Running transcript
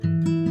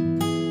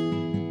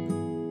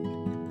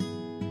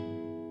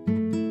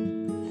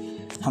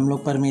हम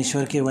लोग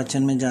परमेश्वर के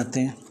वचन में जाते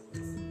हैं।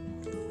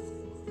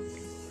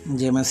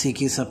 जय मसीह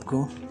की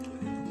सबको।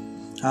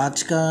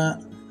 आज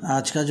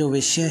का जो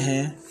विषय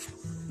है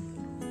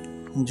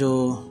जो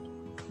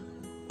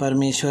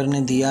परमेश्वर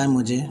ने दिया है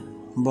मुझे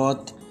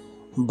बहुत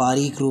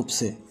बारीक रूप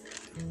से,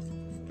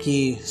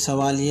 कि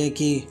सवाल ये है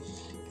कि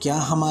क्या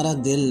हमारा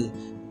दिल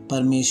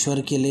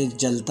परमेश्वर के लिए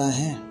जलता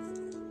है?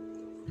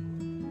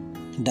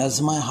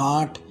 Does my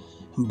heart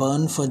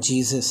burn for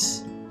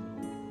Jesus?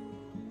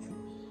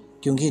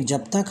 क्योंकि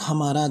जब तक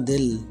हमारा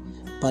दिल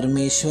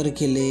परमेश्वर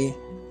के लिए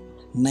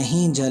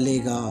नहीं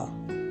जलेगा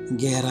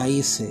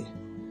गहराई से,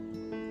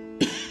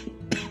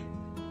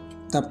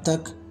 तब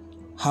तक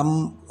हम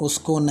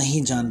उसको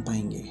नहीं जान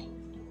पाएंगे।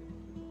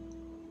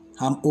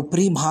 हम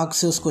ऊपरी भाग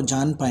से उसको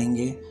जान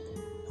पाएंगे,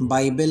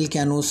 बाइबल के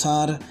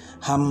अनुसार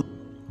हम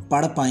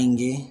पढ़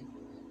पाएंगे,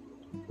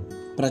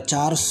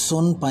 प्रचार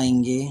सुन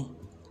पाएंगे,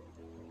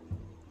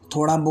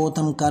 थोड़ा बहुत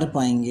हम कर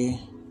पाएंगे,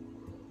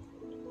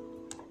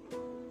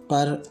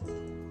 पर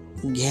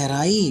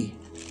गहराई,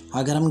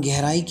 अगर हम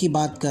गहराई की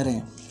बात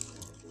करें,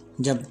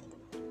 जब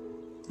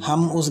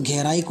हम उस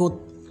गहराई को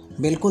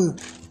बिल्कुल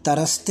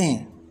तरसते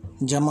हैं,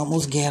 जब हम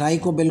उस गहराई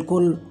को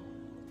बिल्कुल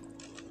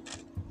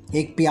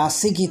एक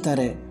प्यासे की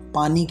तरह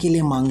पानी के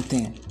लिए मांगते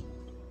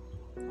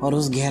हैं और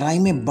उस गहराई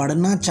में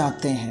बढ़ना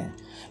चाहते हैं,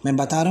 मैं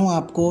बता रहा हूँ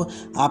आपको,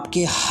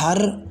 आपके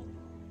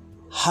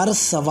हर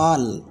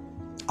सवाल,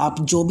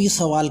 आप जो भी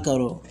सवाल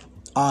करो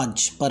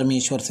आज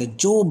परमेश्वर से,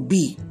 जो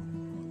भी,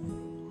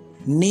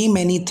 नेम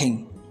एनीथिंग,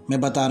 मैं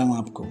बता रहा हूँ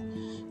आपको,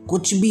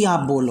 कुछ भी आप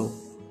बोलो,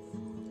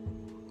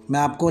 मैं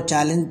आपको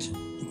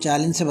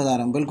चैलेंज से बता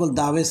रहा हूँ, बिल्कुल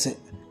दावे से,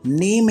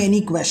 name any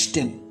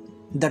question,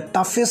 the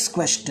toughest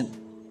question,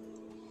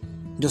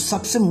 जो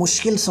सबसे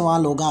मुश्किल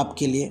सवाल होगा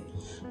आपके लिए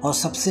और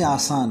सबसे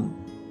आसान,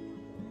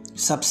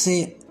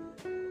 सबसे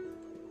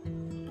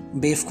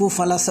बेवकूफ़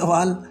वाला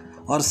सवाल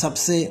और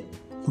सबसे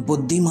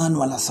बुद्धिमान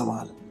वाला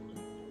सवाल,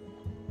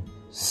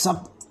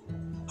 सब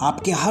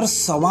आपके हर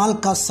सवाल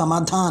का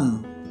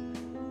समाधान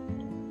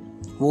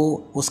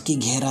वो उसकी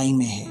गहराई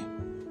में है।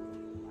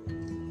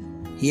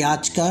 ये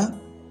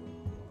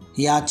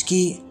आज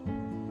की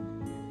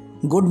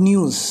गुड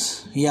न्यूज़,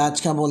 ये आज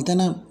का बोलते हैं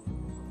ना,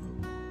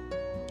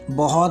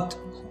 बहुत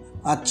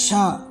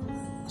अच्छा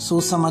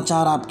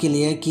सुसमाचार आपके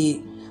लिए कि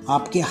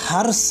आपके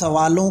हर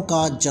सवालों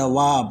का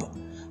जवाब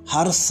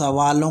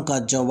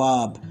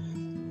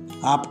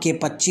आपके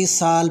 25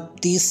 साल,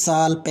 30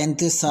 साल,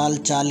 35 साल,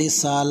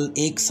 40 साल,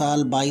 1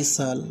 साल, 22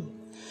 साल,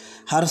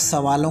 हर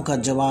सवालों का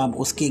जवाब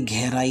उसकी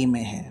गहराई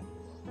में है।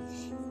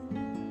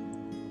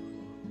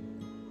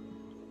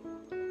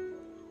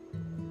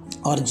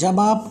 और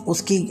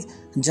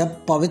जब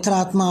पवित्र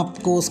आत्मा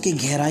आपको उसकी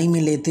गहराई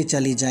में लेते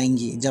चली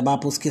जाएंगी, जब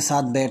आप उसके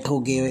साथ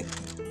बैठोगे,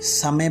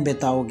 समय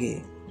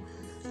बिताओगे,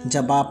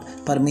 जब आप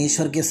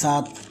परमेश्वर के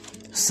साथ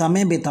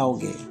समय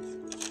बिताओगे,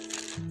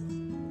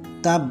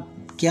 तब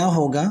क्या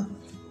होगा?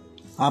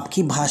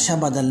 आपकी भाषा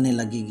बदलने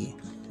लगेगी,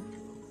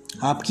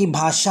 आपकी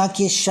भाषा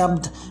के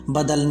शब्द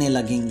बदलने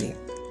लगेंगे।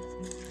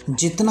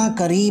 जितना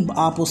करीब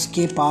आप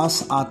उसके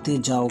पास आते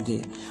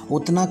जाओगे,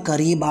 उतना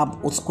करीब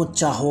आप उसको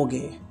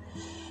चाहोगे।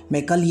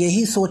 मैं कल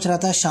यही सोच रहा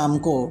था, शाम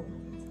को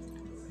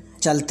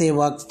चलते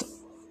वक्त,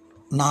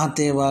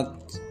 नहाते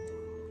वक्त,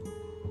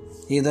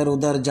 इधर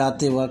उधर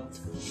जाते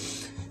वक्त,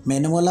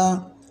 मैंने बोला,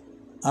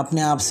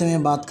 अपने आप से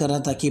मैं बात कर रहा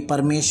था कि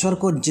परमेश्वर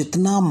को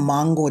जितना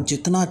मांगो,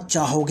 जितना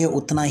चाहोगे,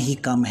 उतना ही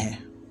कम है।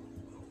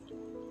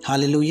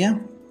 हालेलुया।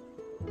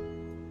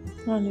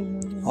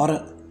 और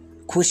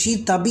खुशी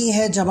तभी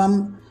है जब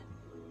हम,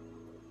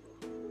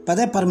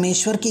 पता है,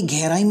 परमेश्वर की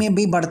गहराई में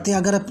भी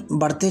अगर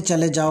बढ़ते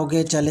चले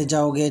जाओगे,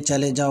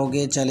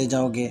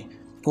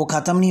 वो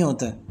ख़त्म नहीं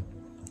होता।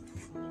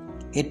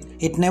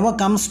 It never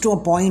comes to a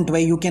point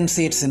where you can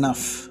say it's enough.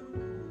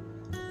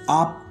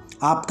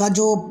 आपका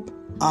जो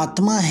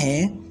आत्मा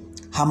है,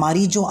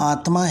 हमारी जो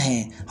आत्मा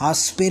है, आवर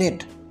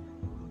स्पिरिट,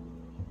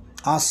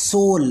 आवर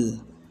सोल,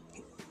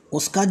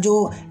 उसका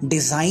जो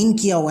डिज़ाइन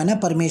किया हुआ है ना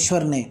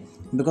परमेश्वर ने,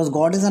 because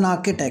God is an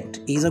architect,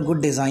 he is a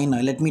good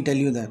designer, let me tell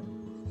you that.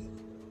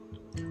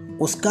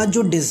 उसका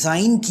जो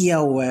डिज़ाइन किया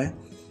हुआ है,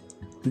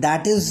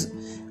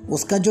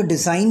 उसका जो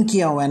डिज़ाइन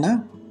किया हुआ है ना,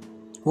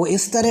 वो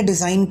इस तरह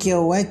डिज़ाइन किया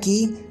हुआ है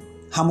कि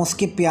हम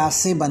उसके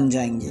प्यासे बन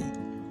जाएंगे,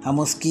 हम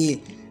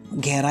उसकी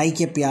गहराई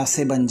के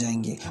प्यासे बन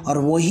जाएंगे, और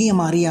वही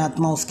हमारी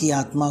आत्मा उसकी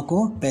आत्मा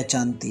को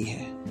पहचानती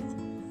है।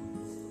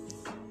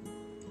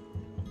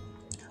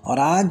 और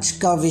आज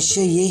का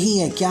विषय यही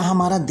है, क्या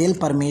हमारा दिल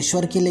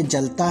परमेश्वर के लिए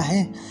जलता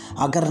है?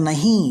 अगर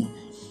नहीं,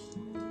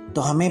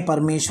 तो हमें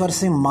परमेश्वर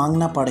से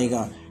मांगना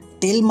पड़ेगा।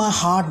 Till my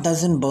heart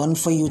doesn't burn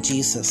for you,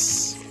 Jesus,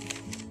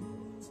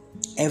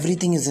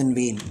 everything is in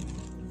vain.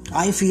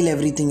 I feel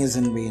everything is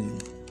in vain.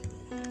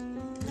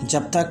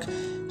 जब तक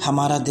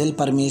हमारा दिल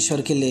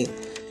परमेश्वर के लिए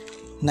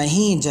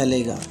नहीं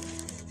जलेगा,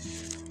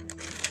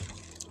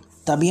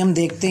 तभी हम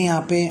देखते हैं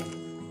यहाँ पे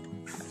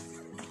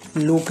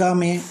लूका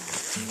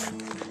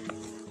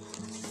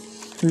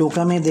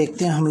में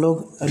देखते हैं हम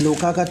लोग,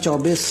 लूका का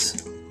 24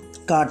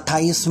 का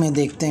 28 में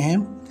देखते हैं,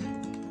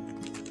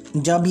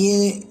 जब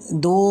ये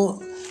दो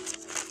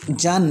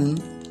जन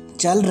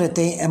चल रहे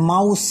थे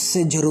एमाउस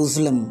से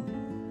जेरूसलम,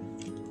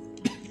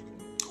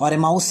 और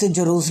एमाउस से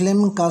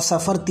जेरूसलम का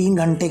सफ़र 3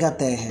 घंटे का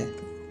तय है।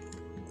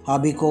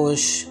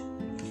 अबिकोश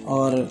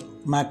और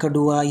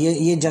मैकडुआ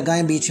ये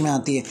जगहें बीच में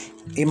आती है।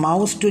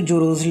 एमाउस टू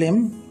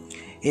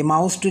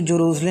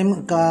जेरूसलम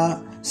का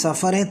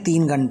सफ़र है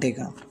 3 घंटे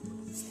का,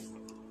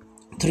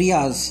 3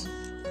 आवर्स।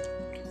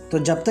 तो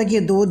जब तक ये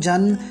 2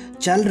 जन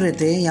चल रहे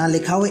थे, यहाँ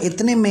लिखा हुआ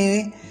इतने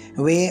में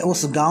वे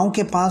उस गांव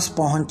के पास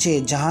पहुँचे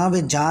जहाँ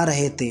वे जा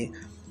रहे थे,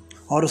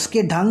 और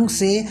उसके ढंग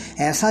से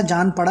ऐसा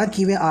जान पड़ा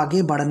कि वे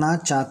आगे बढ़ना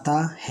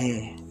चाहता है,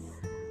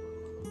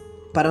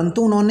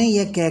 परंतु उन्होंने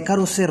यह कहकर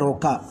उसे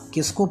रोका।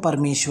 किसको?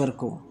 परमेश्वर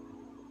को।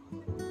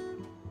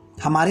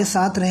 हमारे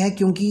साथ रहे,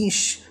 क्योंकि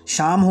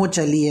शाम हो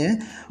चली है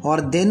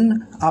और दिन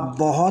अब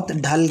बहुत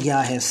ढल गया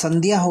है,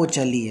 संध्या हो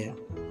चली है।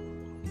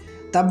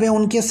 तब वे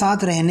उनके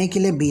साथ रहने के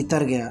लिए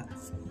भीतर गया।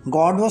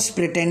 God was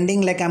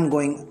pretending like I am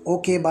going,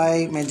 okay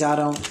bye, मैं जा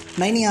रहा हूँ।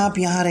 नहीं आप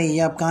यहाँ रहिए,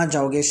 आप कहाँ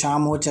जाओगे,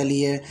 शाम हो चली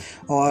है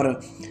और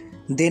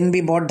दिन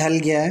भी बहुत ढल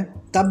गया है।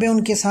 तब वे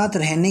उनके साथ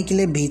रहने के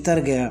लिए भीतर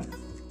गया।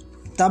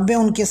 तब वे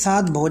उनके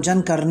साथ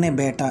भोजन करने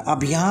बैठा।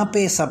 अब यहाँ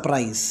पे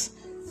surprise,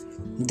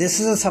 this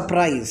is a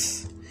surprise.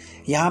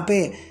 यहाँ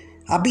पे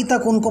अभी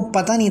तक उनको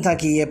पता नहीं था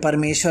कि ये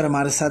परमेश्वर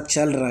हमारे साथ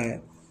चल रहा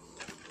है।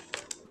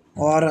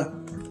 और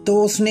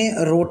तो उसने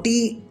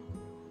रोटी,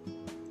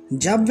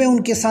 जब वे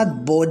उनके साथ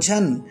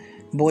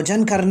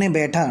भोजन करने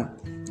बैठा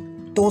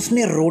तो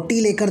उसने रोटी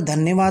लेकर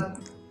धन्यवाद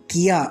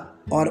किया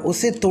और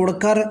उसे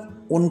तोड़कर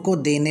उनको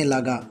देने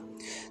लगा।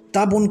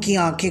 तब उनकी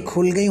आंखें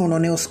खुल गई,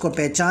 उन्होंने उसको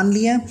पहचान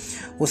लिया,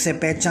 उसे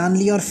पहचान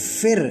लिया और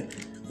फिर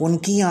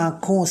उनकी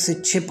आंखों से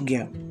छिप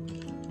गया।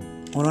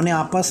 उन्होंने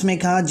आपस में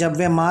कहा, जब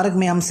वह मार्ग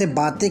में हमसे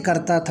बातें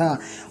करता था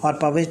और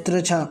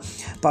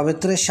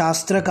पवित्र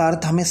शास्त्र का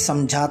अर्थ हमें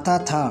समझाता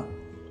था,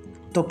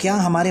 तो क्या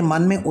हमारे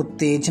मन में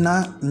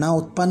उत्तेजना न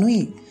उत्पन्न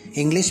हुई?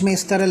 इंग्लिश में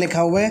इस तरह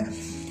लिखा हुआ है,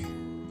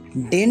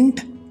 didn't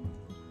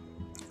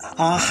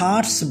our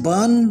hearts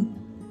burn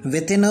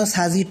within us?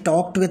 Has he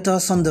talked with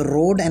us on the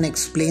road and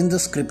explained the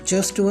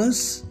scriptures to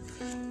us?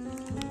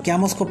 क्या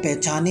हम उसको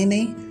पहचाने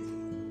नहीं?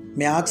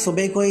 मैं आज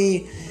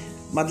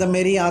सुबह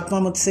मेरी आत्मा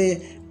मुझसे,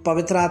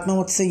 पवित्र आत्मा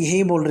मुझसे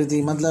यही बोल रही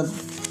थी,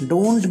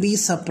 don't be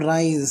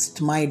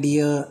surprised my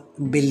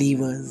dear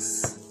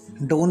believers,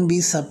 don't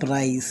be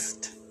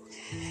surprised.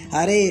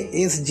 अरे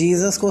इस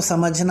जीसस को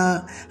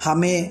समझना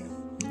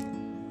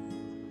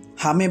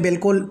हमें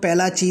बिल्कुल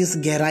पहला चीज़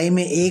गहराई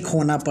में एक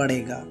होना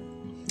पड़ेगा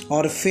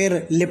और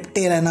फिर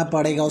लिपटे रहना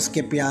पड़ेगा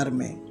उसके प्यार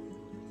में।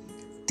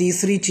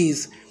 तीसरी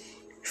चीज़,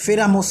 फिर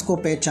हम उसको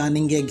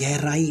पहचानेंगे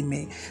गहराई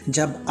में।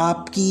 जब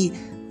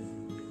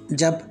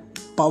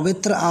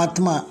पवित्र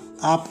आत्मा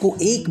आपको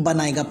एक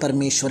बनाएगा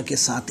परमेश्वर के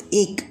साथ,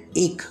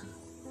 एक,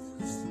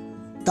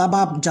 तब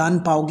आप जान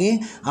पाओगे।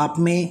 आप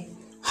में,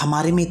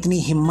 हमारे में इतनी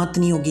हिम्मत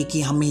नहीं होगी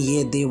कि हमें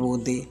ये दे वो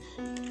दे,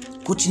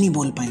 कुछ नहीं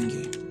बोल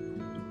पाएंगे।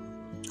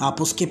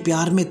 आप उसके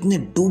प्यार में इतने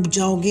डूब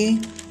जाओगे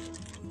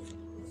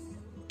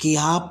कि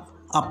आप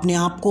अपने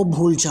आप को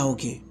भूल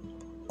जाओगे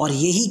और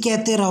यही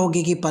कहते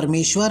रहोगे कि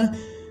परमेश्वर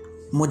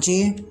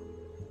मुझे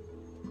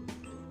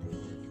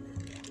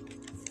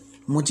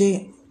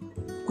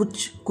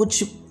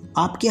कुछ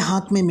आपके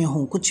हाथ में मैं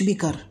हूं, कुछ भी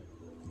कर।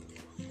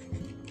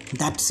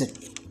 That's it.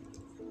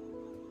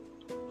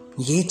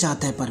 ये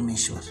चाहता है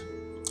परमेश्वर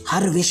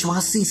हर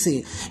विश्वासी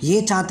से,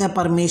 ये चाहता है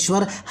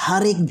परमेश्वर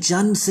हर एक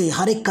जन से,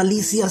 हर एक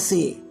कलीसिया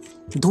से।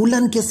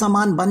 धूलन के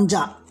समान बन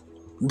जा,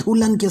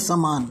 धूलन के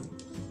समान।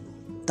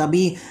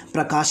 तभी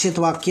प्रकाशित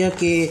वाक्य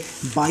के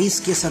 22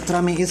 के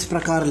 17 में इस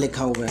प्रकार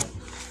लिखा हुआ है,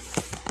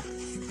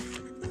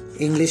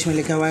 इंग्लिश में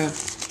लिखा हुआ है,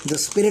 the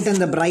spirit and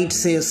the bride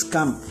says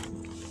come.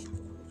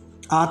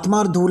 आत्मा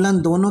और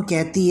धूलन दोनों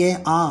कहती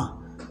है आ,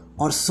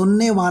 और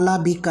सुनने वाला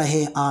भी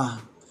कहे आ।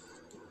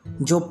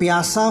 जो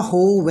प्यासा हो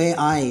वह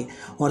आए,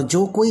 और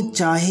जो कोई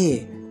चाहे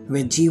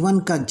वह जीवन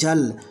का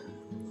जल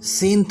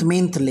सेंत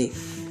मेंत ले।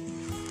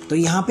 तो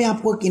यहाँ पे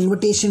आपको एक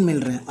इनविटेशन मिल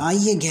रहा है,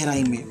 आइए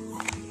गहराई में।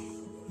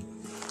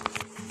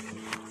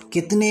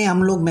 कितने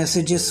हम लोग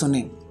मैसेजेस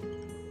सुने,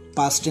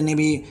 पास्टर ने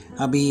भी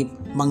अभी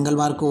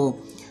मंगलवार को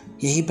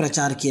यही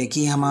प्रचार किया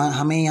कि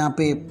हमें यहाँ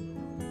पे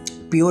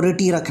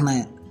प्योरिटी रखना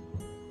है,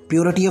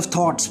 purity of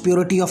thoughts,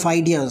 purity of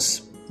ideas,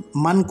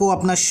 मन को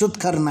अपना शुद्ध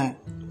करना है।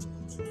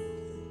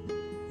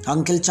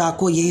 अंकल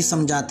चाको यही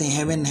समझाते हैं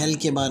हेवन हेल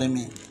के बारे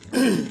में।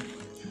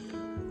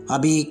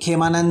 अभी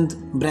खेमानंद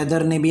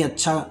ब्रदर ने भी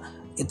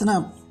इतना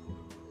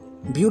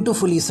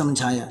ब्यूटीफुली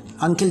समझाया,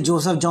 अंकल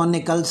जोसेफ जॉन ने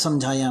कल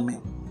समझाया हमें।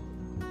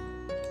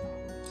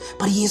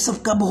 पर ये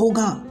सब कब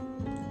होगा?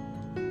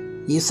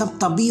 ये सब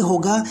तभी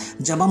होगा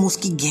जब हम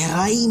उसकी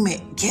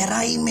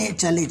गहराई में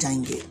चले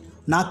जाएंगे,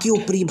 ना कि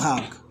ऊपरी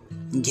भाग,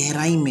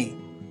 गहराई में।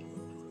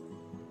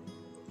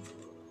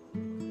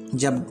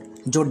 जब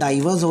जो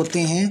डाइवर्स होते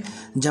हैं,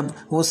 जब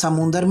वो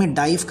समुंदर में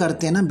डाइव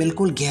करते हैं ना,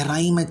 बिल्कुल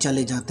गहराई में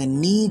चले जाते हैं,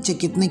 नीचे,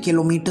 कितने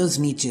किलोमीटर्स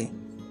नीचे,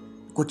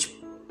 कुछ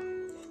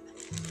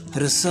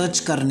रिसर्च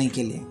करने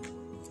के लिए।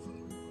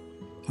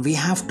 We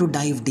have to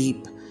dive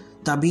deep.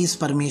 तभी इस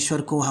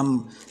परमेश्वर को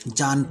हम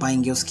जान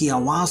पाएंगे, उसकी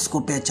आवाज़ को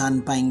पहचान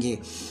पाएंगे,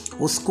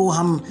 उसको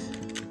हम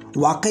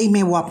वाकई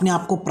में वो अपने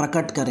आप को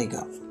प्रकट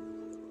करेगा,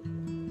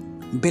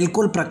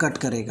 बिल्कुल प्रकट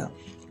करेगा।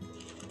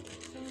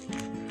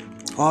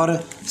 और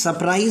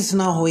सरप्राइज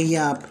ना होइए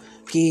आप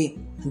कि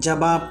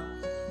जब आप,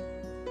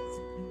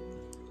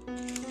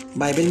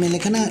 बाइबल में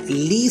लिखा ना,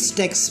 least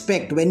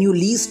expect, when you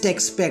least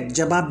expect,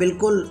 जब आप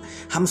बिल्कुल,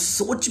 हम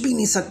सोच भी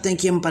नहीं सकते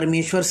कि हम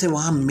परमेश्वर से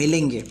वहाँ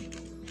मिलेंगे।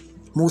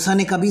 मूसा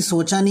ने कभी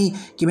सोचा नहीं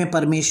कि मैं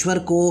परमेश्वर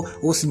को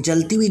उस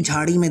जलती हुई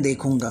झाड़ी में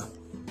देखूंगा,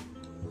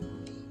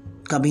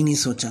 कभी नहीं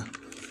सोचा।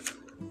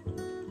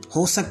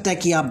 हो सकता है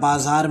कि आप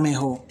बाजार में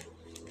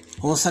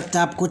हो सकता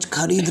है आप कुछ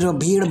खरीद रहे हो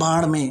भीड़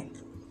भाड़ में,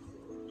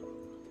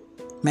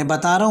 मैं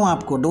बता रहा हूं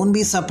आपको, डोंट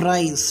बी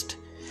सरप्राइज्ड।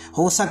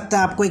 हो सकता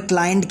है आप कोई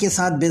क्लाइंट के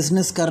साथ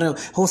बिजनेस कर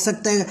रहे हो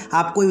सकता है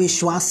आप कोई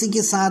विश्वासी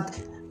के साथ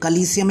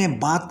कलीसिया में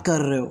बात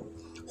कर रहे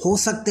हो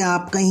सकता है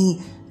आप कहीं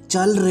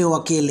चल रहे हो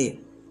अकेले,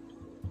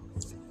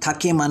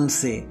 थके मन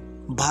से,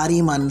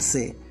 भारी मन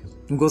से,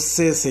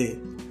 गुस्से से।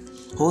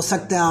 हो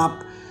सकता है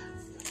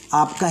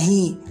आप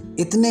कहीं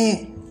इतने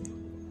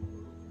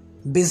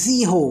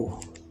बिजी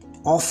हो,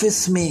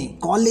 ऑफिस में,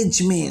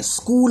 कॉलेज में,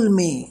 स्कूल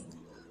में।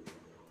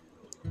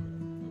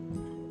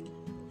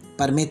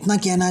 पर मैं इतना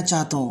कहना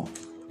चाहता हूं,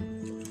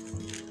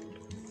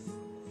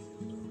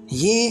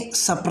 ये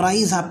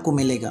सरप्राइज आपको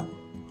मिलेगा,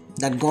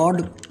 that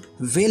God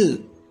will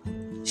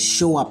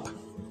show up.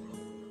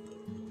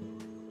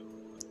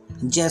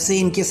 जैसे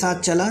इनके साथ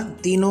चला,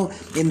 तीनों,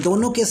 इन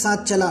दोनों के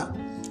साथ चला,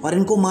 और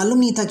इनको मालूम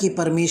नहीं था कि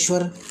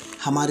परमेश्वर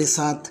हमारे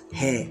साथ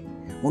है,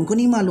 उनको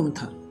नहीं मालूम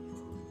था।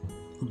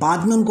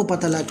 बाद में उनको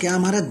पता लगा, क्या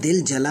हमारा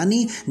दिल जला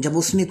नहीं जब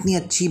उसने इतनी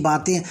अच्छी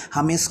बातें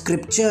हमें,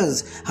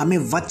 स्क्रिप्चर्स, हमें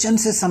वचन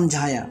से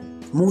समझाया,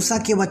 मूसा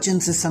के वचन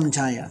से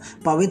समझाया,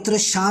 पवित्र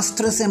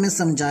शास्त्र से हमें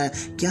समझाया,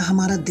 क्या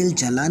हमारा दिल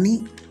जला नहीं?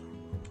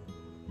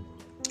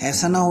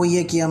 ऐसा ना हो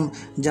ये कि हम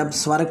जब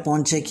स्वर्ग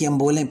पहुंचे कि हम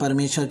बोलें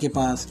परमेश्वर के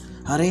पास,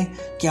 अरे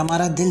क्या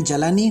हमारा दिल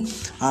जला नहीं?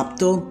 आप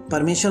तो,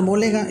 परमेश्वर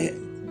बोलेगा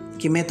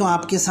कि मैं तो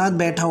आपके साथ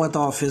बैठा हुआ था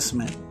ऑफिस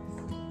में,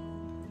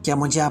 क्या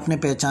मुझे आपने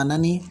पहचाना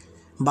नहीं?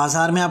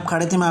 बाजार में आप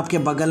खड़े थे, मैं आपके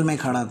बगल में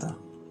खड़ा था।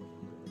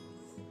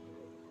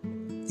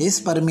 इस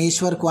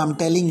परमेश्वर को, I am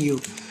telling you,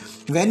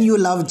 when you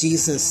love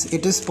Jesus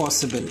it is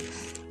possible.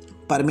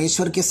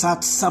 परमेश्वर के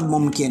साथ सब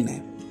मुमकिन है।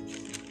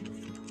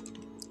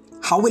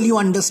 How will you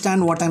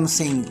understand what I am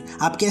saying?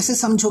 आप कैसे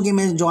समझोगे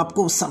मैं जो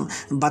आपको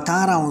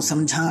बता रहा हूँ,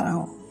 समझा रहा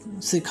हूँ,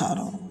 सिखा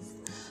रहा हूँ?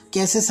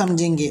 कैसे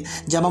समझेंगे?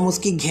 जब हम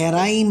उसकी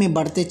गहराई में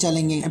बढ़ते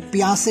चलेंगे।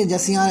 प्यासे,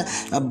 जैसे यहाँ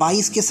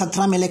 22 के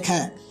 17 में लिखा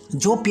है,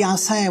 जो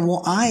प्यासा है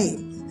वो आए,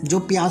 जो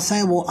प्यासा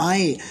है वो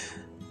आए।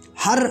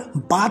 हर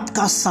बात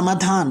का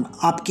समाधान,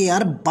 आपके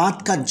हर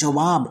बात का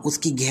जवाब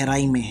उसकी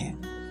गहराई में है।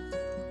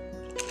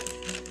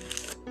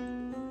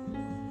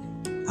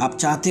 आप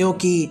चाहते हो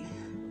कि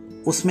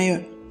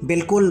उसमें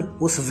बिल्कुल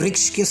उस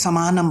वृक्ष के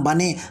समान हम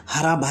बने,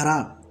 हरा भरा,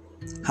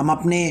 हम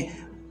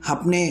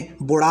अपने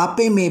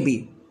बुढ़ापे में भी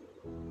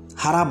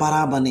हरा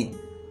भरा बने।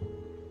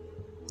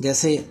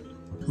 जैसे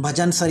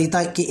भजन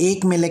संहिता के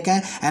 1 में लिखा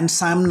है, एंड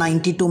साम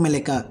 92 में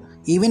लिखा,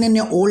 even in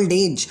your old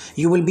age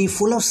you will be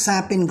full of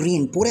SAP in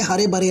green, पूरे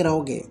हरे भरे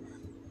रहोगे।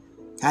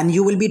 And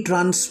you will be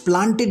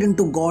transplanted in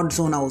to God's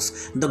own house,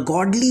 the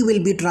godly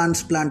will be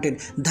transplanted.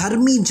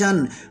 धर्मी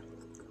जन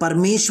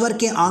परमेश्वर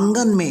के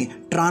आंगन में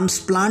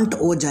ट्रांसप्लांट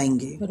हो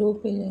जाएंगे,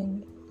 रोपे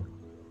जाएंगे।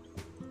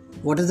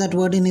 What is that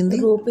word in Hindi?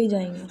 रोपे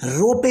जाएंगे।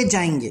 रोपे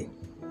जाएंगे।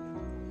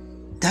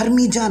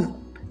 धर्मी जन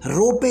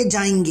रोपे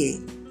जाएंगे।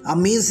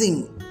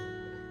 अमेजिंग।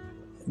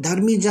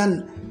 धर्मी जन,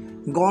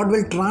 गॉड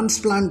विल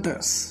ट्रांसप्लांट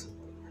अस।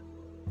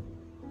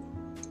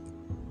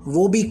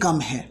 वो भी कम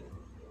है।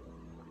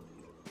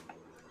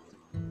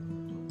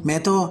 मैं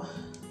तो,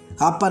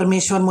 आप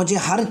परमेश्वर मुझे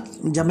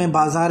जब मैं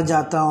बाजार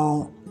जाता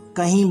हूँ,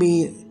 कहीं भी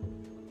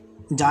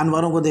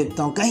जानवरों को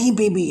देखता हूँ, कहीं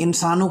पे भी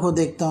इंसानों को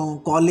देखता हूँ,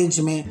 कॉलेज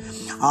में,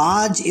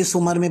 आज इस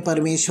उम्र में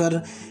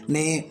परमेश्वर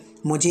ने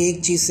मुझे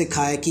एक चीज़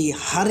सिखाया कि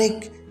हर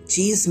एक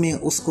चीज़ में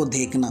उसको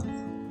देखना,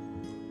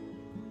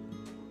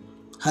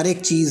 हर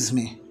एक चीज़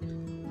में,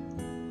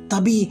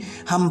 तभी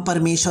हम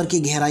परमेश्वर की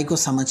गहराई को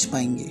समझ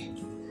पाएंगे।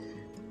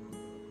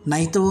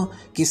 नहीं तो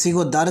किसी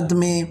को दर्द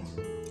में,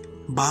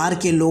 बाहर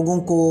के लोगों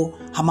को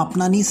हम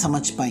अपना नहीं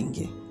समझ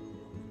पाएंगे।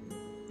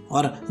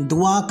 और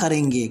दुआ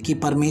करेंगे कि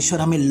परमेश्वर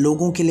हमें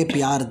लोगों के लिए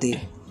प्यार दे,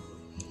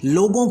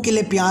 लोगों के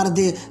लिए प्यार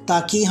दे,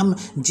 ताकि हम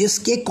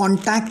जिसके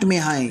कांटेक्ट में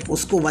आए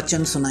उसको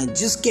वचन सुनाए,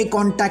 जिसके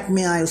कांटेक्ट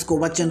में आए उसको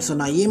वचन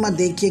सुनाए। ये मत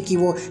देखिए कि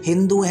वो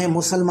हिंदू है,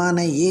 मुसलमान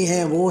है, ये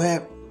है, वो है,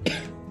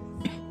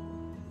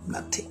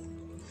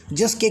 नथिंग।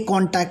 जिसके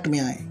कांटेक्ट में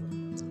आए,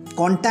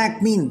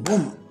 contact mean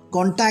boom,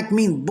 contact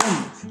mean boom,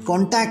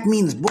 contact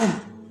means boom.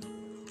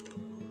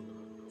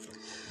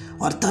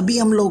 और तभी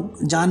हम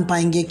लोग जान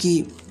पाएंगे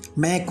कि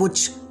मैं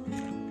कुछ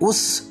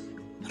उस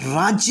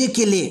राज्य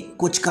के लिए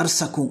कुछ कर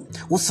सकूं,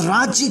 उस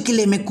राज्य के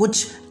लिए मैं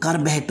कुछ कर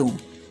बैठूं,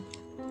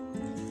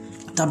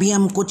 तभी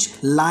हम कुछ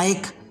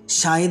लायक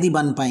शायद ही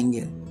बन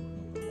पाएंगे।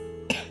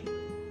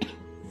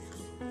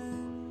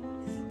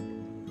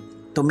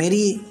 तो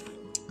मेरी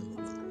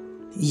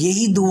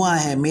यही दुआ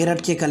है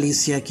मेरठ के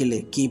कलीसिया के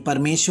लिए कि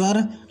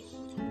परमेश्वर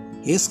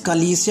इस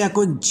कलीसिया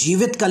को एक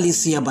जीवित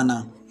कलीसिया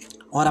बना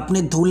और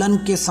अपने दुल्हन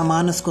के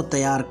समान इसको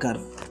तैयार कर,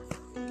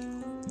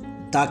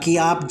 ताकि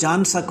आप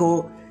जान सको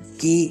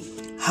कि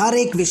हर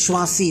एक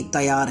विश्वासी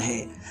तैयार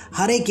है,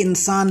 हर एक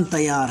इंसान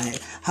तैयार है,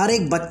 हर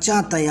एक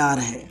बच्चा तैयार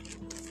है,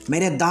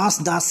 मेरे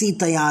दास दासी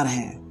तैयार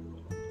हैं,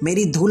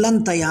 मेरी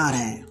दुल्हन तैयार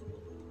है।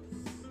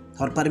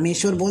 और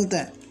परमेश्वर बोलता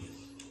है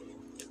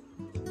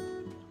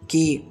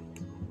कि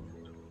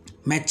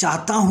मैं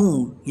चाहता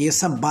हूँ ये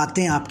सब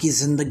बातें आपकी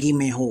ज़िंदगी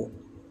में हो,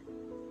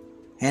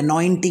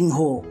 एनॉइंटिंग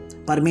हो,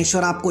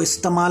 परमेश्वर आपको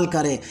इस्तेमाल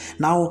करे।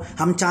 नाउ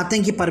हम चाहते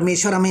हैं कि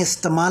परमेश्वर हमें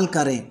इस्तेमाल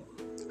करें,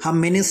 हम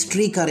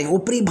मिनिस्ट्री करें,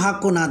 ऊपरी भाग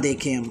को ना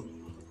देखें। हम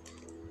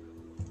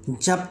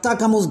जब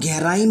तक हम उस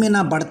गहराई में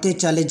ना बढ़ते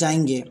चले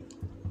जाएंगे,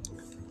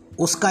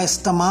 उसका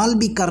इस्तेमाल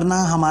भी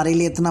करना हमारे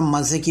लिए इतना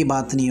मज़े की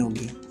बात नहीं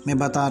होगी। मैं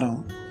बता रहा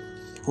हूँ,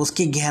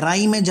 उसकी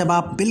गहराई में जब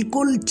आप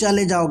बिल्कुल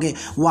चले जाओगे,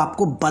 वो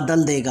आपको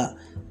बदल देगा,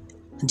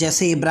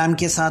 जैसे इब्राहिम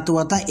के साथ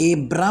हुआ था।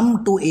 Abram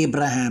to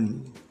Abraham,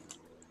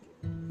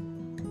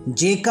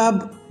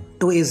 Jacob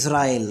to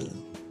Israel.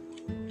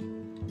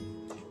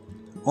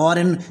 और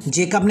इन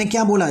जेकब ने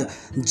क्या बोला,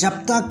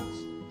 जब तक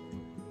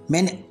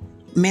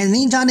मैं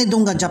नहीं जाने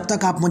दूंगा जब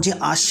तक आप मुझे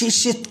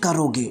आशीषित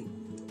करोगे।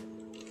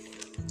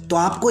 तो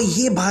आपको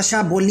ये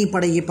भाषा बोलनी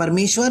पड़ेगी,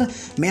 परमेश्वर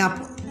मैं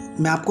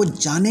आपको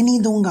जाने नहीं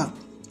दूंगा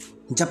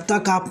जब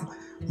तक आप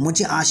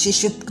मुझे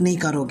आशीषित नहीं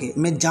करोगे।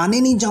 मैं जाने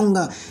नहीं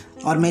जाऊंगा,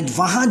 और मैं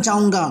वहाँ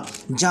जाऊंगा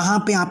जहाँ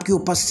पे आपकी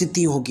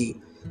उपस्थिति होगी,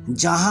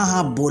 जहाँ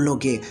आप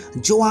बोलोगे,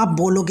 जो आप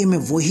बोलोगे मैं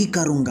वही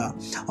करूँगा।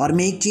 और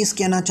मैं एक चीज़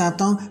कहना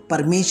चाहता हूँ,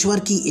 परमेश्वर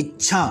की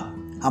इच्छा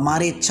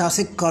हमारे इच्छा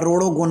से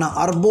करोड़ों गुना,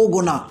 अरबों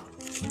गुना।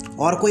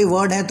 और कोई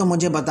वर्ड है तो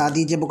मुझे बता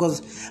दीजिए,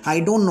 because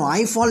I don't know,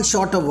 I fall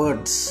short of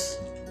words.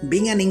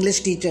 Being an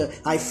English teacher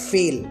I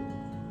fail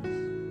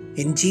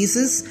in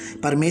Jesus.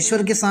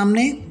 परमेश्वर के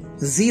सामने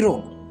ज़ीरो।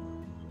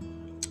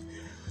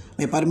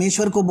 मैं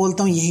परमेश्वर को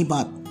बोलता हूँ यही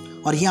बात,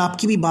 और ये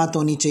आपकी भी बात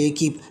होनी चाहिए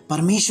कि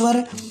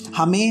परमेश्वर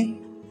हमें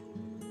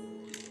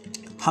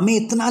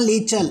इतना ले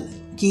चल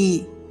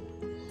कि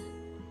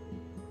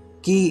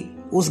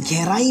उस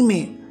गहराई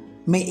में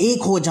मैं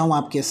एक हो जाऊं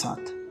आपके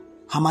साथ।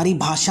 हमारी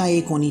भाषा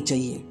एक होनी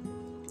चाहिए,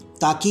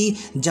 ताकि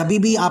जब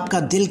भी आपका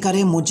दिल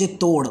करे मुझे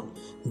तोड़,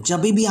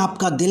 जब भी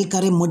आपका दिल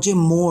करे मुझे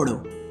मोड़,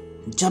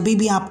 जब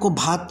भी आपको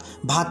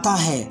भाता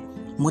है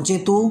मुझे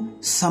तो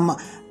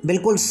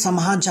बिल्कुल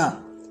समझा जा,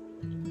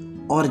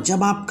 और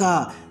जब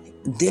आपका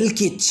दिल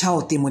की इच्छा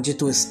होती मुझे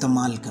तो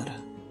इस्तेमाल कर।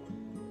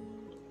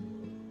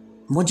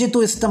 मुझे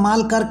तो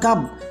इस्तेमाल कर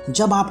कब?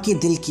 जब आपके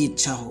दिल की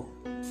इच्छा हो,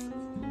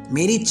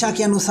 मेरी इच्छा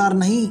के अनुसार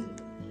नहीं।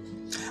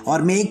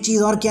 और मैं एक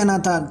चीज़ और कहना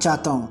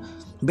चाहता हूँ,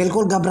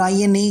 बिल्कुल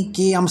घबराइए नहीं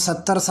कि हम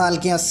 70 साल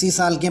के, 80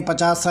 साल के,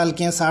 50 साल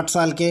के, 60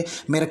 साल के,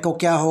 मेरे को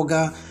क्या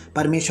होगा,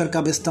 परमेश्वर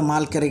कब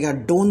इस्तेमाल करेगा।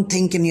 Don't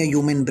think in your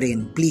human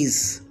brain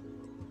please.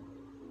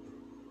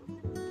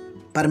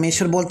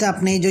 परमेश्वर बोलता है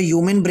अपने जो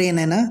ह्यूमन ब्रेन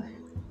है ना,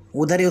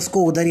 उधर ही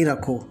उसको उधर ही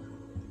रखो।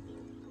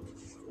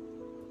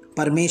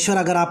 परमेश्वर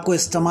अगर आपको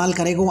इस्तेमाल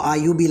करेगा, वो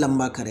आयु भी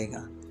लंबा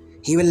करेगा।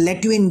 He will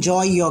let you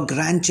enjoy your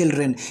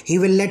grandchildren. He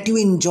will let you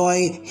enjoy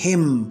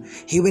him.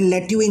 He will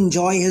let you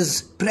enjoy his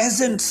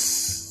presence.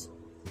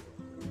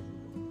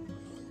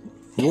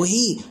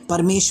 वही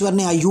परमेश्वर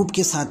ने अय्यूब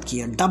के साथ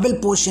किया। Double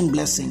portion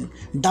blessing,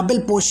 double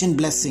portion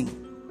blessing.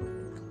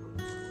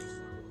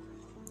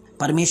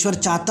 परमेश्वर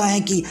चाहता है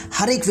कि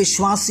हर एक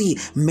विश्वासी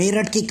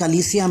मेरठ की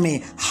कलीसिया में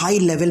हाई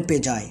लेवल पे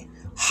जाए,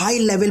 हाई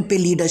लेवल पे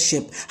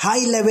लीडरशिप,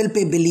 हाई लेवल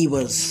पे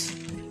बिलीवर्स।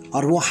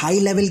 और वो हाई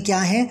लेवल क्या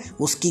है?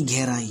 उसकी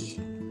गहराई।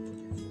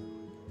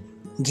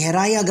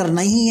 गहराई अगर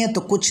नहीं है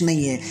तो कुछ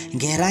नहीं है,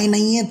 गहराई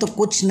नहीं है तो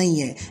कुछ नहीं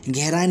है,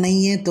 गहराई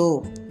नहीं है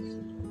तो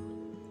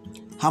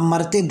हम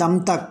मरते दम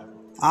तक,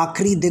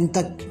 आखिरी दिन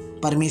तक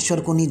परमेश्वर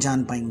को नहीं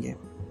जान पाएंगे।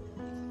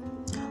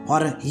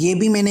 और ये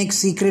भी मैंने एक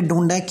सीक्रेट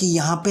ढूंढा है कि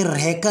यहाँ पे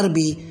रहकर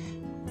भी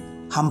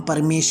हम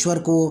परमेश्वर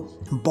को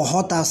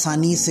बहुत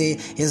आसानी से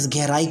इस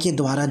गहराई के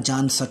द्वारा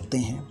जान सकते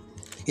हैं,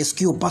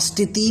 इसकी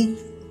उपस्थिति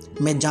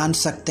में जान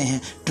सकते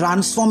हैं।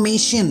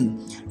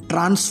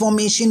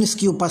 ट्रांसफॉर्मेशन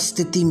इसकी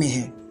उपस्थिति में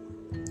है।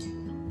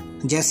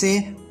 जैसे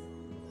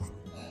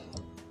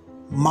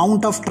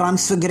माउंट ऑफ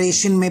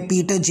ट्रांसफिगरेशन में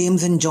पीटर,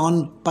 जेम्स एंड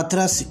जॉन,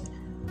 पतरस,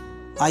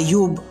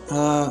 अय्यूब,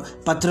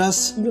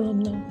 पतरस,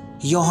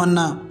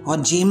 यूहन्ना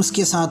और जेम्स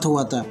के साथ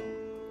हुआ था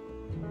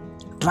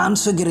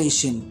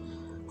ट्रांसफिगरेशन।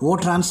 वो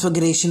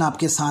ट्रांसफिगरेशन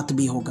आपके साथ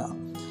भी होगा।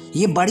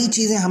 ये बड़ी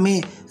चीज़ें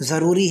हमें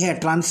ज़रूरी है,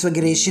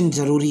 ट्रांसफिगरेशन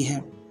ज़रूरी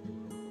है।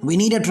 We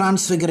need a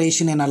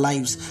transfiguration in our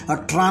lives, a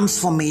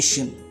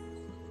transformation.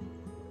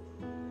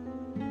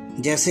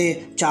 जैसे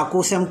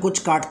चाकू से हम कुछ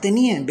काटते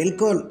नहीं हैं,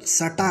 बिल्कुल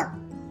सटा,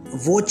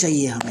 वो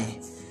चाहिए हमें,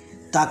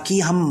 ताकि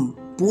हम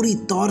पूरी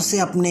तौर से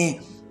अपने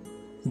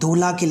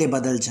दूल्हा के लिए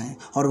बदल जाएं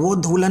और वो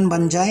दुल्हन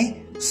बन जाए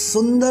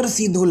सुंदर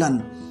सी दुल्हन।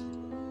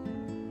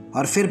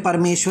 और फिर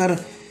परमेश्वर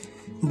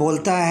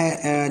बोलता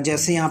है,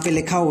 जैसे यहाँ पे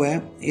लिखा हुआ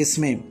है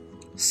इसमें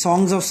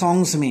सॉन्ग्स ऑफ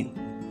सॉन्ग्स में,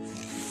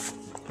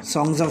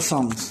 Songs of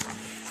Songs,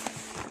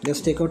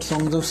 just take out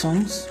Songs of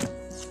Songs.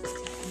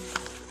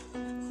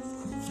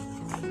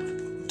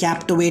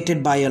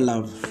 captivated by your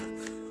love.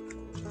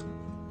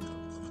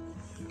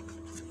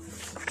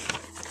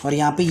 और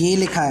यहाँ पे ये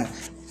लिखा है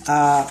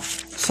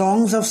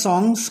सॉन्ग्स ऑफ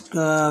सॉन्ग्स,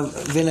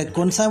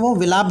 कौन सा है वो,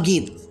 विलाप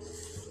गीत,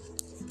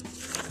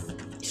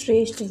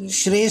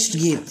 श्रेष्ठ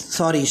गीत,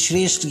 सॉरी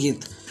श्रेष्ठ गीत,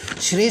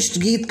 श्रेष्ठ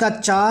गीत का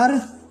 4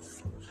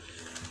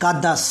 का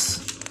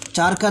 10,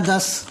 4 का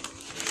 10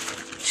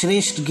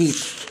 श्रेष्ठ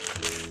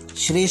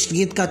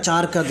गीत का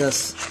 4 का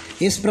 10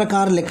 इस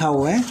प्रकार लिखा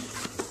हुआ है।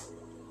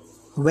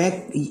 वह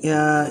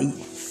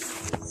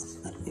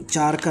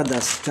 4 का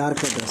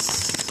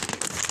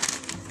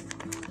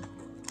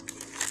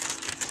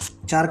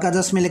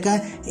 10 में लिखा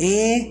है,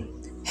 ए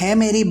है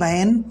मेरी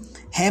बहन,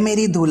 है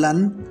मेरी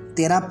दुल्हन,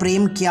 तेरा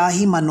प्रेम क्या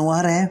ही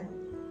मनोहर है,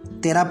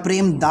 तेरा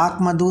प्रेम दाक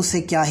मधु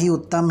से क्या ही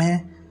उत्तम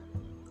है,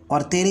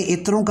 और तेरे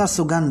इत्रों का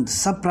सुगंध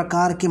सब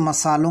प्रकार के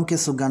मसालों के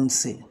सुगंध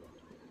से।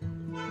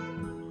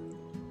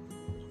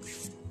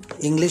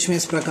 इंग्लिश में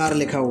इस प्रकार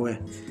लिखा हुआ है,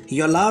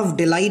 your love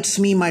delights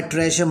me my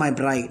treasure my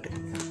bride.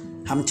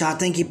 हम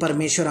चाहते हैं कि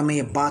परमेश्वर हमें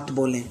ये बात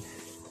बोलें,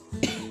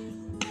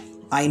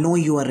 I know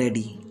you are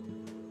ready,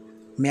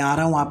 मैं आ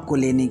रहा हूं आपको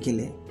लेने के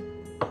लिए।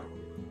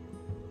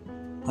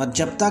 और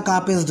जब तक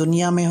आप इस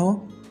दुनिया में हो,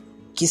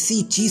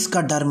 किसी चीज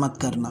का डर मत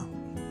करना।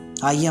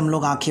 आइए हम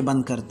लोग आंखें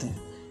बंद करते हैं।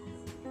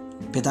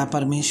 पिता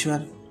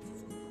परमेश्वर,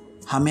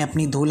 हमें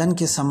अपनी दुल्हन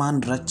के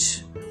समान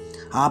रच,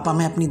 आप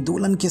हमें अपनी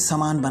दुल्हन के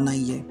समान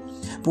बनाइए।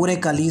 पूरे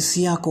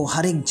कलीसिया को,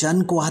 हर एक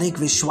जन को, हर एक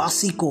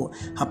विश्वासी को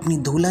अपनी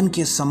दुल्हन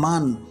के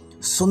समान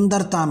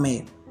सुंदरता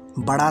में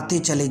बढ़ाते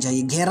चले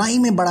जाइए, गहराई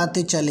में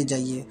बढ़ाते चले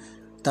जाइए,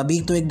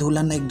 तभी तो एक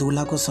दुल्हन एक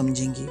दूल्हा को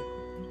समझेंगी।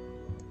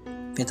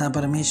 पिता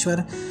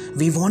परमेश्वर,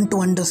 we want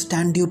to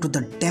understand you to the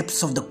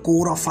depths of the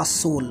core of our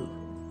soul.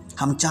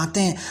 हम चाहते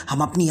हैं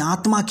हम अपनी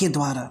आत्मा के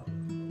द्वारा,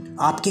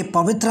 आपके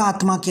पवित्र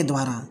आत्मा के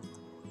द्वारा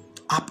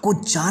आपको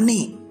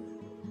जाने,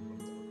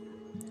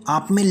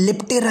 आप में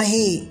लिपटे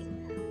रहे,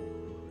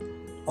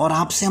 और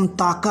आपसे हम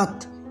ताकत,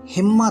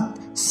 हिम्मत,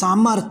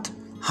 सामर्थ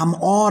हम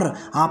और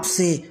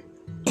आपसे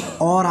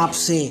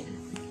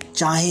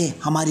चाहे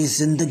हमारी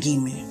जिंदगी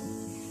में।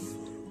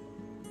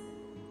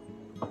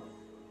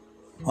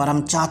 और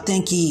हम चाहते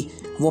हैं कि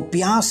वो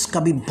प्यास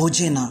कभी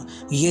बुझे ना,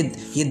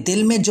 ये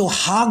दिल में जो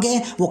आग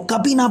है वो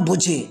कभी ना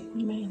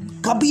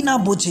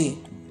बुझे,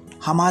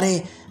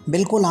 हमारे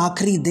बिल्कुल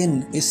आखिरी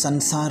दिन इस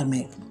संसार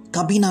में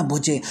कभी ना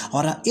बुझे।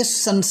 और इस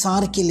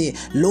संसार के लिए,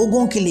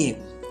 लोगों के लिए,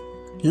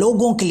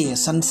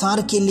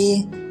 संसार के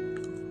लिए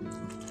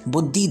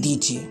बुद्धि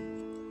दीजिए,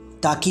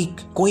 ताकि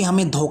कोई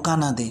हमें धोखा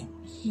ना दे,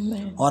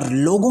 और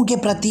लोगों के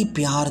प्रति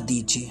प्यार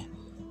दीजिए,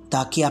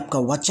 ताकि आपका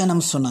वचन हम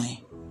सुनाएं,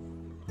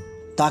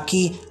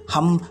 ताकि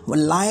हम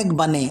लायक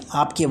बने,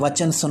 आपके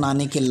वचन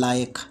सुनाने के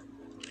लायक।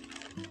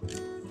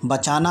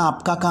 बचाना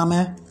आपका काम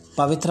है,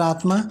 पवित्र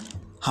आत्मा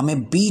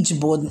हमें बीज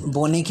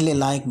बोने के लिए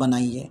लायक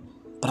बनाइए,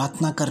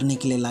 प्रार्थना करने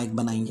के लिए लायक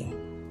बनाइए।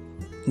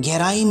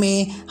 गहराई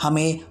में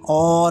हमें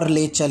और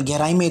ले चल,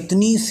 गहराई में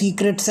इतनी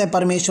सीक्रेट्स है,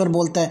 परमेश्वर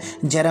बोलता है,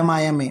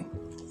 यिर्मयाह में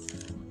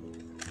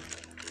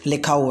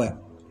लिखा हुआ है,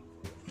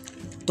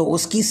 तो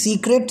उसकी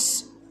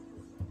सीक्रेट्स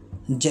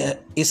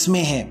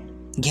इसमें है,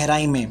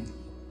 गहराई में।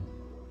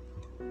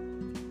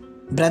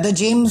 ब्रदर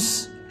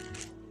जेम्स,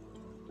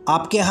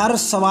 आपके हर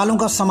सवालों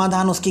का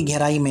समाधान उसकी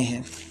गहराई में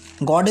है।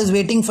 God is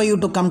waiting for you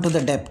to come to the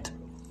depth.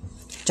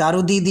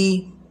 Charu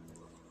दीदी,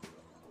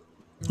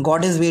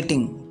 God is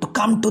waiting to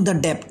come to the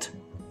depth,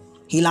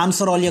 he will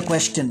answer all your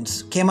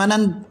questions.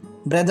 Khemanand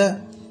brother,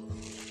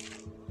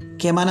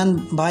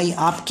 Khemanand भाई,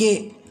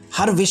 आपके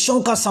हर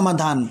विषयों का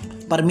समाधान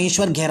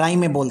परमेश्वर गहराई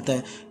में बोलता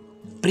है।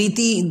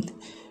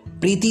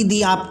 प्रीति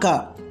दी,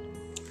 आपका,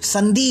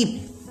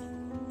 संदीप,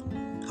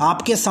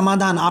 आपके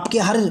समाधान, आपके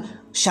हर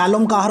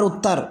शालोम का हर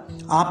उत्तर,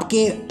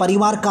 आपके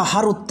परिवार का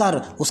हर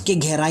उत्तर उसके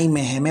गहराई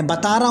में है। मैं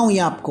बता रहा हूं ये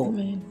आपको,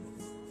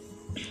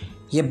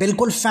 ये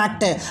बिल्कुल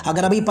फैक्ट है।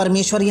 अगर अभी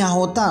परमेश्वर यहाँ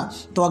होता,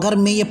 तो अगर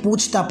मैं ये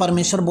पूछता,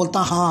 परमेश्वर बोलता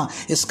हाँ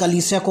इस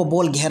कलीसिया को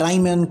बोल, गहराई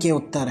में उनके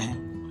उत्तर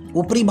हैं,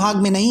 ऊपरी भाग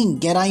में नहीं,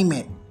 गहराई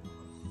में।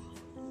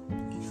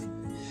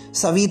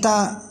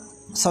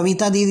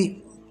 सविता दीदी,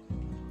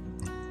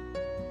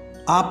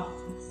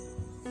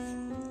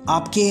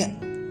 आपके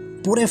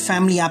पूरे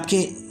फैमिली,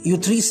 आपके यू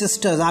 3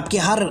 सिस्टर्स, आपके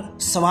हर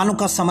सवालों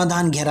का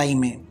समाधान गहराई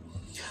में।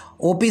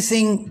 ओपी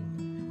सिंह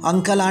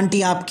अंकल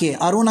आंटी, आपके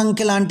अरुण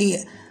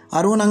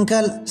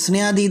अंकल,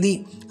 स्नेहा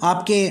दीदी,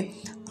 आपके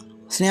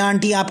स्नेहा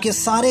आंटी, आपके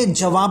सारे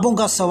जवाबों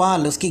का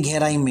सवाल उसकी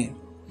गहराई में।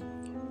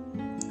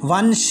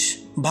 वंश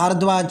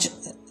भारद्वाज,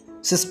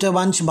 सिस्टर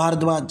वंश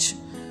भारद्वाज,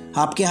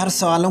 आपके हर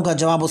सवालों का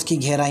जवाब उसकी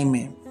गहराई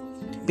में।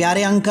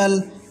 प्यारे अंकल,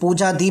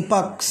 पूजा,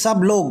 दीपक,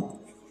 सब लोग,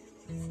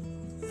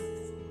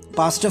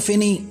 pastor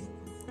Finney,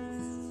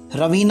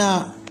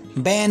 Raveena,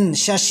 ban,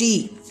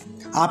 Shashi,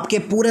 आपके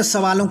पूरे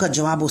सवालों का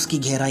जवाब उसकी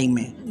गहराई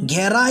में,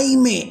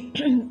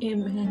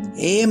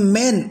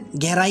 आमेन,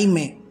 गहराई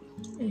में।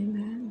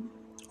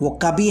 वो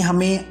कभी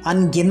हमें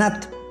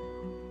अनगिनत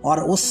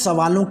और उस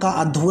सवालों का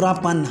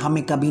अधूरापन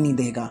हमें कभी नहीं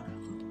देगा,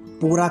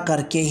 पूरा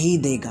करके ही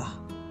देगा।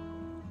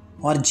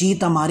 और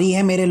जीत हमारी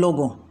है मेरे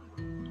लोगों,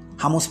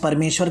 हम उस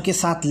परमेश्वर के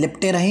साथ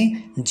लिपटे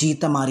रहें,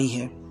 जीत हमारी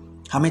है।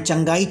 हमें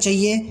चंगाई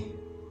चाहिए,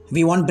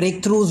 we want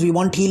break throughs, we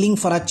want healing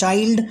for a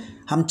child.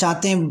 हम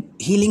चाहते हैं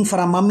healing for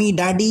a mummy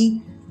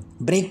daddy,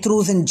 break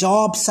throughs in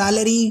job,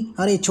 salary.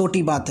 अरे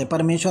छोटी बात है,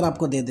 परमेश्वर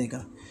आपको दे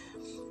देगा।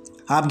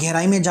 आप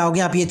गहराई में जाओगे,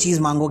 आप ये चीज़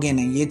मांगोगे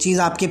नहीं, ये चीज़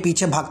आपके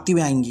पीछे भागती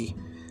हुई आएंगी।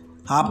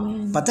 आप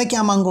पता है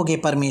क्या मांगोगे?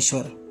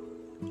 परमेश्वर।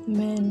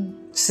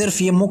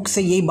 सिर्फ ये मुख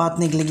से यही बात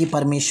निकलेगी,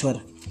 परमेश्वर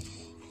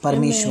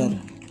परमेश्वर।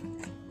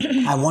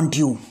 I want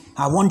you,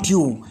 I want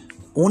you,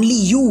 only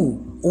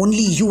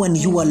you and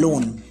you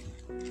alone.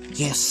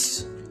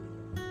 Yes,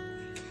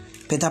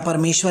 पिता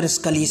परमेश्वर इस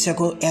कलीसिया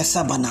को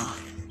ऐसा बना,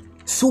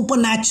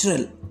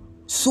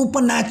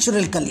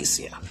 सुपरनैचुरल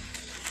कलीसिया,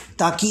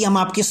 ताकि हम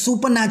आपके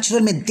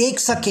सुपरनैचुरल में देख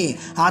सके,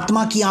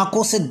 आत्मा की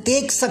आंखों से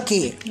देख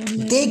सके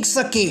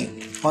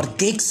और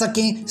देख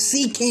सकें,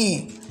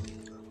 सीखें,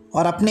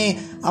 और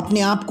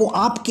अपने आप को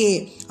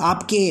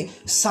आपके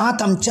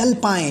साथ हम चल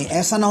पाएं।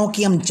 ऐसा ना हो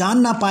कि हम जान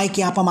ना पाए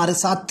कि आप हमारे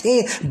साथ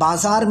थे,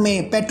 बाजार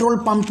में, पेट्रोल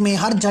पंप में,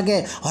 हर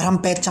जगह, और हम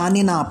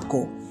पहचाने ना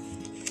आपको।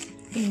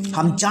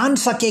 हम जान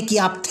सके कि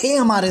आप थे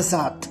हमारे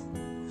साथ।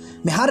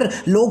 मैं हर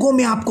लोगों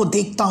में आपको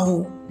देखता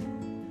हूं,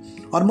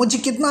 और मुझे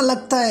कितना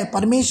लगता है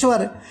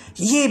परमेश्वर,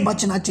 ये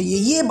बचना चाहिए,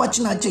 ये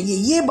बचना चाहिए,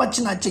 ये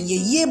बचना चाहिए,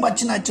 ये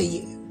बचना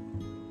चाहिए।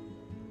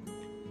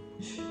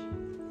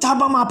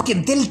 तब हम आपके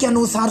दिल के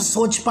अनुसार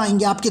सोच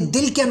पाएंगे, आपके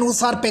दिल के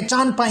अनुसार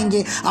पहचान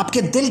पाएंगे,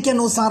 आपके दिल के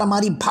अनुसार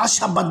हमारी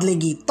भाषा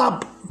बदलेगी। तब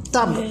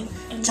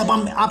जब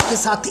हम आपके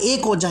साथ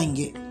एक हो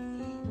जाएंगे।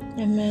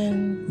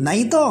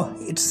 नहीं तो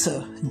इट्स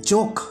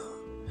जोक,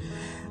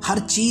 हर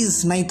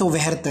चीज नहीं तो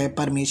व्यर्थ है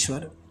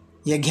परमेश्वर।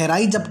 यह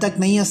गहराई जब तक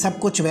नहीं है, सब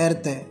कुछ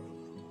व्यर्थ है।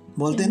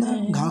 बोलते ना,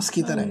 घास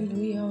की तरह।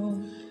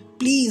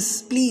 Please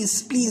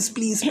please please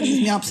please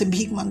please, मैं आपसे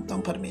भीख मांगता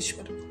हूं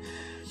परमेश्वर,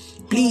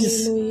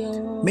 प्लीज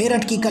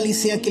मेरठ की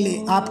कलीसिया के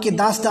लिए, आपके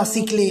दास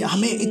दासी के लिए,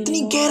 हमें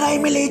इतनी गहराई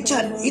में ले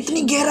चल,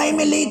 इतनी गहराई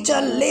में ले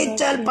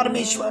चल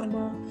परमेश्वर,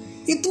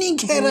 इतनी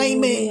गहराई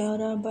में।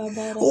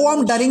 ओ,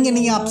 हम डरेंगे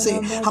नहीं आपसे,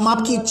 हम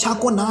आपकी इच्छा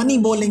को ना नहीं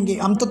बोलेंगे,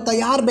 हम तो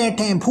तैयार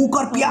बैठे हैं भूख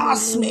और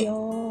प्यास में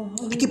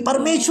कि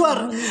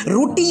परमेश्वर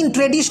रूटीन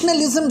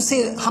ट्रेडिशनलिज्म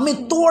से हमें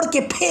तोड़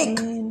के फेंक,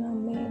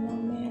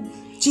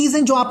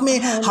 चीजें जो आप में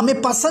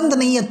हमें पसंद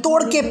नहीं है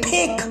तोड़ के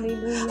फेंक,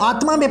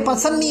 आत्मा में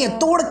पसंद नहीं है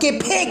तोड़ के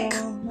फेंक,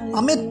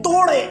 हमें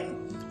तोड़े।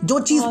 जो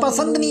चीज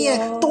पसंद नहीं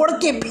है तोड़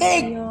के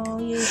फेंक।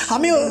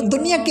 हमें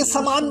दुनिया के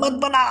समान मत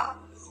बना,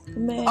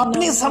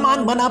 अपने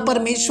समान बना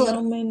परमेश्वर,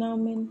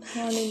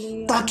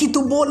 ताकि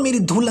तू बोल मेरी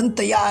दुल्हन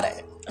तैयार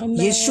है।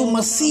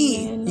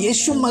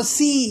 यीशु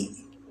मसीह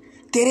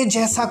तेरे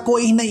जैसा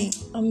कोई नहीं,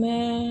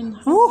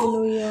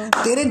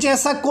 तेरे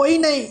जैसा कोई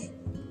नहीं।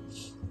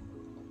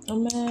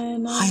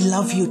 I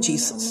love you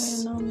Jesus.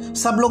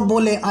 सब लोग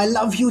बोले I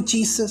love you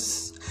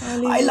Jesus,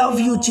 I love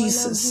you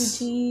Jesus.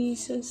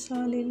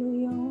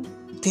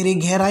 तेरी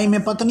गहराई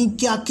में पता नहीं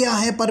क्या क्या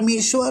है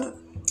परमेश्वर,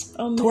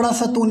 थोड़ा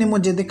सा तूने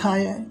मुझे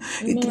दिखाया है।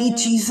 इतनी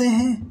चीजें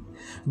हैं,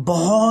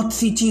 बहुत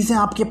सी चीजें।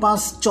 आपके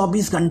पास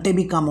 24 घंटे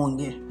भी कम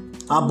होंगे।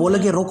 आप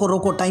बोलोगे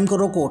रोको, टाइम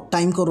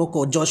को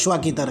रोको, जोशुआ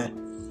की तरह।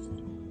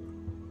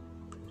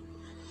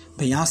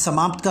 यहाँ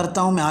समाप्त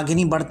करता हूँ, मैं आगे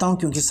नहीं बढ़ता हूँ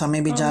क्योंकि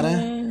समय भी जा रहा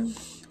है।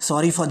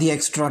 Sorry for the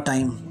extra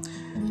time.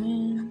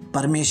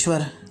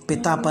 परमेश्वर,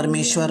 पिता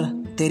परमेश्वर,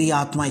 तेरी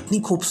आत्मा इतनी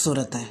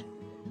खूबसूरत है।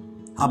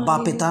 अब्बा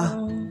पिता,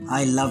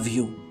 आई लव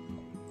यू।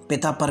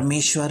 पिता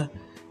परमेश्वर,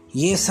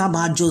 ये सब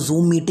आज जो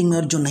जूम मीटिंग में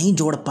और जो नहीं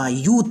जोड़ पाए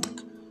यूथ,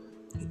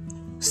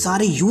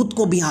 सारे यूथ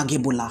को भी आगे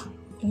बुला,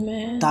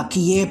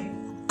 ताकि ये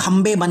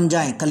खंबे बन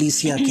जाए,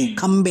 कलीसिया के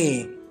खंबे,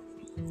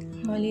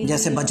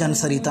 जैसे भजन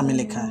सरिता में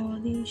लिखा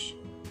है।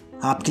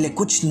 आपके लिए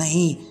कुछ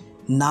नहीं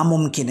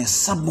नामुमकिन है,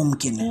 सब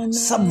मुमकिन है,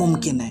 सब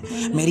मुमकिन है।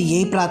 मेरी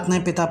यही प्रार्थना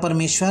है पिता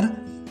परमेश्वर,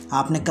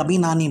 आपने कभी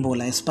ना नहीं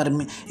बोला,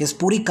 इस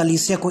पूरी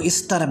कलीसिया को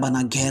इस तरह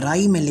बना,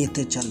 गहराई में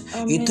लेते चल,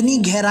 इतनी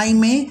गहराई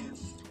में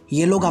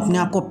ये लोग अपने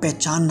आप को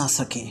पहचान ना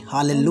सके।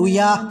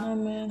 Hallelujah,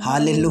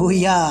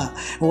 hallelujah.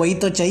 वही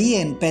तो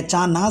चाहिए,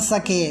 पहचान ना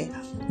सके,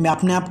 मैं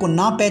अपने आप को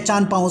ना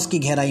पहचान पाऊं उसकी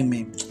गहराई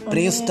में।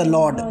 Praise the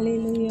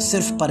Lord.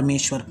 सिर्फ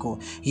परमेश्वर को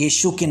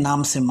यीशु के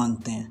नाम से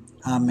मांगते हैं।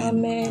 आमीन,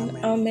 आमीन,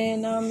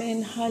 आमीन,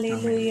 आमीन।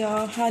 Hallelujah,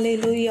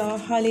 hallelujah,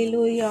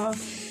 hallelujah,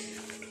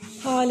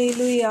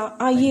 hallelujah.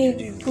 आइए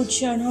कुछ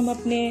क्षण हम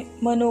अपने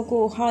मनों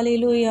को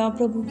हालेलुया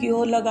प्रभु की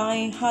ओर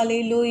लगाएं।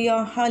 Hallelujah,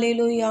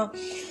 hallelujah.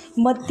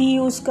 मत्ती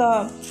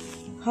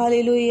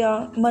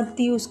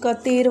उसका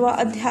 13वां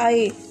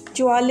अध्याय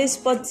 44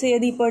 पद से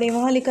यदि पढ़े,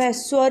 वहाँ लिखा है,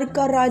 स्वर्ग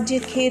का राज्य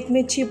खेत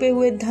में छिपे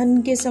हुए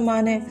धन के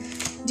समान है,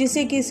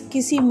 जिसे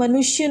किसी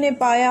मनुष्य ने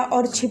पाया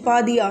और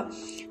छिपा दिया,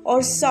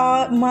 और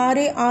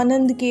मारे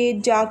आनंद के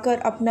जाकर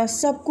अपना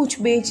सब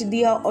कुछ बेच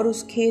दिया और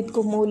उस खेत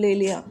को मोल ले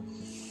लिया।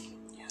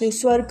 तो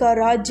स्वर्ग का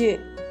राज्य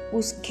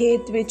उस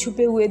खेत में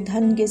छुपे हुए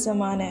धन के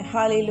समान है।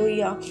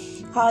 Hallelujah,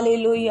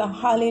 hallelujah,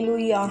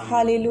 hallelujah,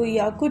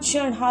 hallelujah. कुछ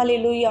क्षण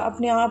हालेलुया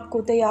अपने आप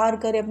को तैयार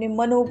करें, अपने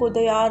मनों को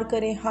तैयार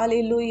करें।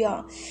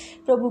 हालेलुया,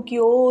 प्रभु की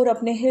ओर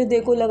अपने हृदय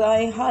को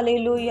लगाएं।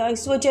 हालेलुया।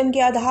 इस वचन के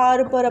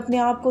आधार पर अपने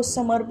आप को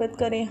समर्पित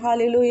करें।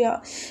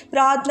 हालेलुया।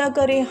 प्रार्थना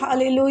करें।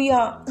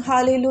 हालेलुया,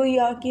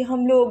 हालेलुया, कि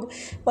हम लोग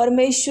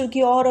परमेश्वर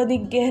की और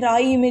अधिक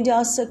गहराई में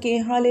जा सकें।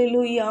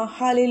 Hallelujah,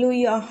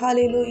 hallelujah,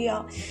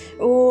 hallelujah.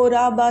 ओ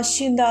राबा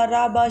शिंदा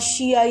राबा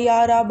शिया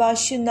या राबा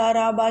शिंदा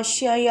राबा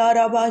शिया या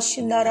राबा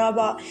शिंदा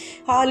राबा।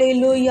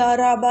 हालेलुया,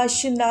 राबा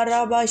शिंदा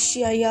राबा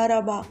शिया या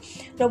राबा।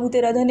 प्रभु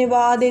तेरा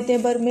धन्यवाद देते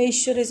हैं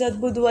परमेश्वर इस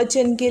अद्भुत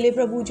वचन के लिए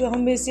प्रभु, जो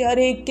हमें से हर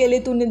एक के लिए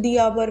तूने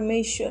दिया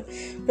परमेश्वर।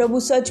 प्रभु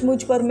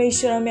सचमुच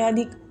परमेश्वर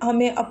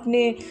हमें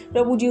अपने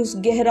प्रभु जी उस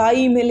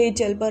गहराई में ले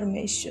चल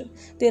परमेश्वर।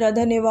 तेरा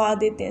धन्यवाद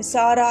देते हैं,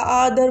 सारा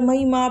आदर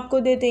महिमा आपको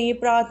देते हैं। ये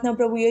प्रार्थना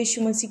प्रभु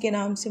यीशु मसीह के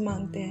नाम से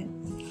मांगते हैं,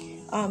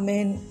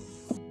 आमीन।